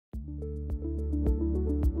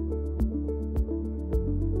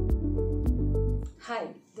Hi,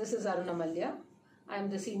 this is Aruna Mallya. I am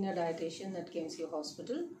the senior dietitian at KMC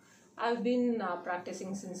Hospital. I've been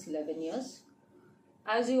practicing since 11 years.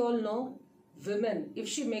 As you all know, women, if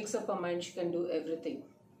she makes up her mind, she can do everything.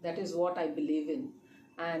 That is what I believe in.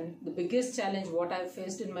 And the biggest challenge what I've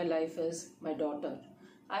faced in my life is my daughter.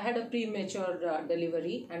 I had a premature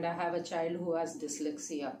delivery and I have a child who has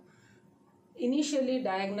dyslexia. Initially,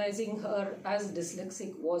 diagnosing her as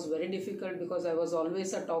dyslexic was very difficult because I was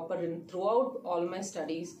always a topper throughout all my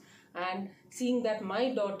studies, and seeing that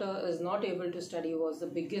my daughter is not able to study was the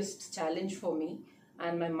biggest challenge for me.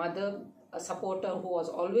 And my mother, a supporter who was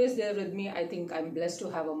always there with me, I think I'm blessed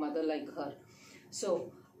to have a mother like her.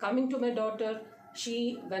 So coming to my daughter,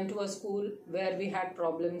 she went to a school where we had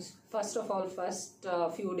problems. First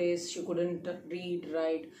few days she couldn't read,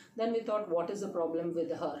 write. Then we thought, what is the problem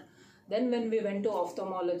with her? Then when we went to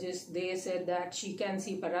ophthalmologist, they said that she can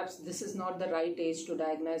see, perhaps this is not the right age to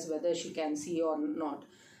diagnose whether she can see or not.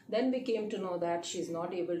 Then we came to know that she's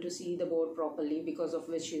not able to see the board properly, because of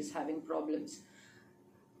which she is having problems.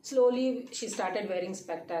 Slowly she started wearing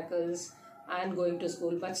spectacles and going to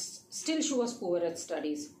school, but still she was poor at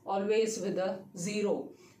studies, always with a 0,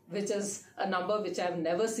 which is a number which I've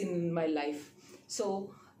never seen in my life.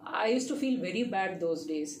 So I used to feel very bad those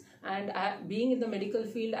days. And being in the medical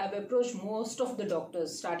field, I've approached most of the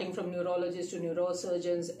doctors, starting from neurologists to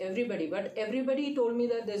neurosurgeons, everybody. But everybody told me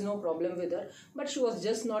that there's no problem with her, but she was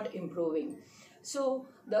just not improving. So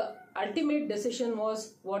the ultimate decision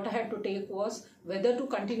was, what I had to take was whether to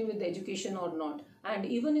continue with the education or not. And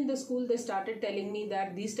even in the school, they started telling me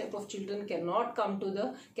that these type of children cannot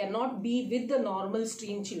be with the normal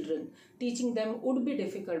stream children. Teaching them would be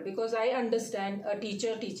difficult, because I understand a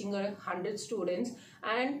teacher teaching 100 students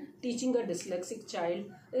and teaching a dyslexic child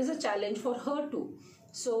is a challenge for her too.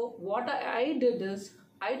 So what I did is,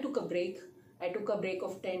 I took a break. I took a break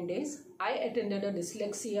of 10 days. I attended a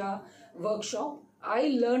dyslexia workshop.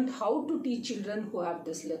 I learned how to teach children who have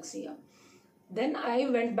dyslexia. Then I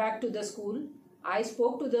went back to the school. I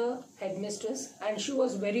spoke to the headmistress and she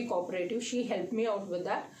was very cooperative. She helped me out with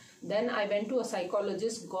that. Then I went to a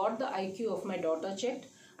psychologist, got the IQ of my daughter checked.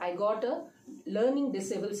 I got a learning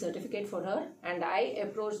disabled certificate for her, and I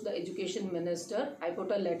approached the education minister. I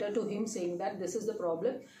put a letter to him saying that this is the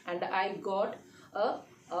problem, and I got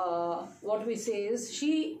what we say is,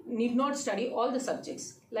 she need not study all the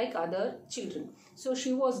subjects like other children. So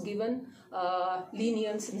she was given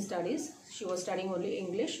lenience in studies. She was studying only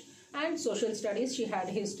English and social studies. She had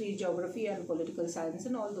history, geography and political science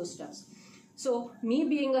and all those stuffs. So me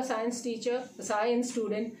being a science teacher, a science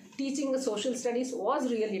student, teaching social studies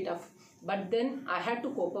was really tough. But then I had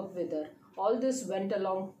to cope up with her. All this went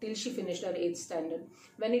along till she finished her 8th standard.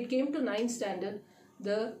 When it came to 9th standard,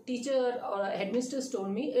 the teacher or headmistress told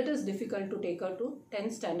me it is difficult to take her to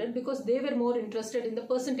 10th standard because they were more interested in the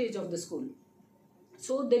percentage of the school.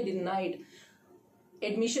 So they denied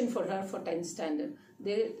admission for her for 10th standard.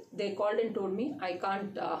 They called and told me, I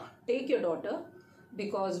can't take your daughter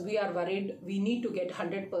because we are worried. We need to get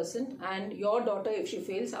 100%, and your daughter, if she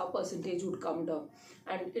fails, our percentage would come down.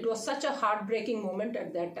 And it was such a heartbreaking moment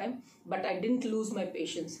at that time, but I didn't lose my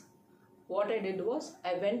patience. What I did was,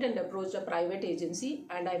 I went and approached a private agency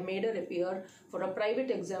and I made her appear for a private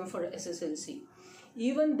exam for SSLC.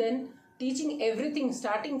 Even then, teaching everything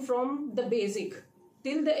starting from the basic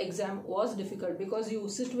till the exam was difficult, because you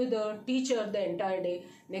sit with the teacher the entire day.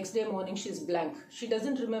 Next day morning she's blank. She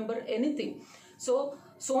doesn't remember anything. So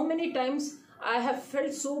many times I have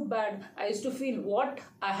felt so bad. I used to feel what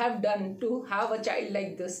I have done to have a child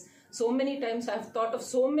like this. So many times I have thought of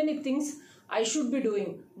so many things I should be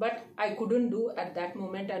doing, but I couldn't do at that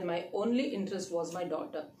moment, and my only interest was my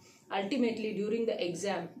daughter. Ultimately, during the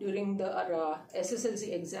exam, during the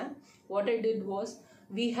SSLC exam, what I did was,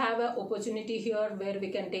 we have an opportunity here where we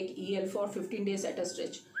can take EL for 15 days at a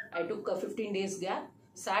stretch. I took a 15 days gap,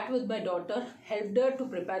 sat with my daughter, helped her to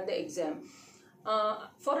prepare the exam.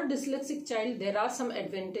 For a dyslexic child, there are some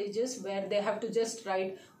advantages where they have to just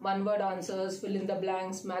write one-word answers, fill in the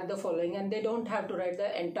blanks, match the following, and they don't have to write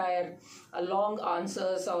the entire long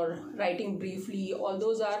answers or writing briefly. All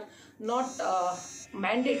those are not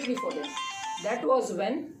mandatory for them. That was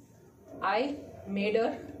when I made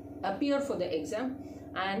her appear for the exam,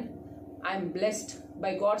 and I'm blessed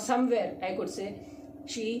by God. Somewhere I could say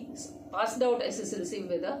she passed out SSLC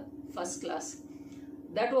with a first class.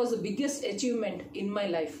 That was the biggest achievement in my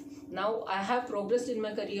life. Now I have progressed in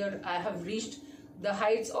my career. I have reached the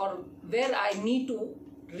heights or where I need to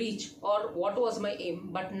reach, or what was my aim.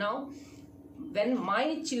 But now when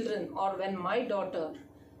my children or when my daughter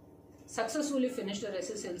successfully finished her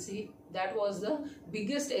SSLC, that was the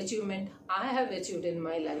biggest achievement I have achieved in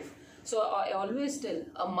my life. So I always tell,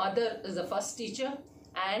 a mother is the first teacher,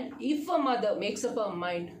 and if a mother makes up her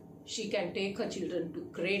mind, she can take her children to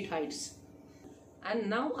great heights. And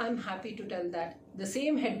now I'm happy to tell that the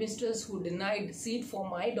same headmistress who denied seat for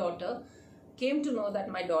my daughter came to know that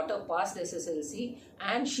my daughter passed SSLC,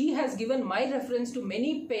 and she has given my reference to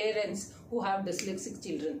many parents who have dyslexic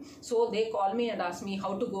children. So they call me and ask me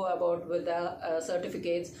how to go about with the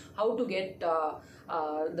certificates, how to get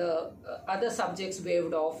the other subjects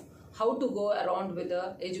waived off, how to go around with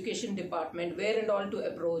the education department, where and all to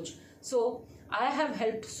approach. So I have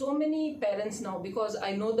helped so many parents now because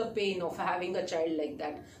I know the pain of having a child like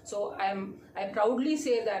that. So I proudly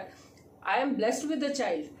say that I am blessed with a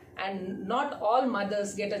child, and not all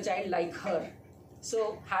mothers get a child like her.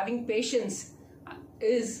 So having patience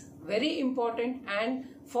is very important, and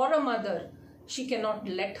for a mother, she cannot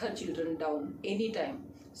let her children down anytime.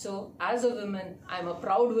 So as a woman, I'm a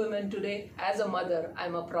proud woman today. As a mother,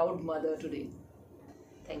 I'm a proud mother today.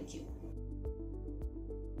 Thank you.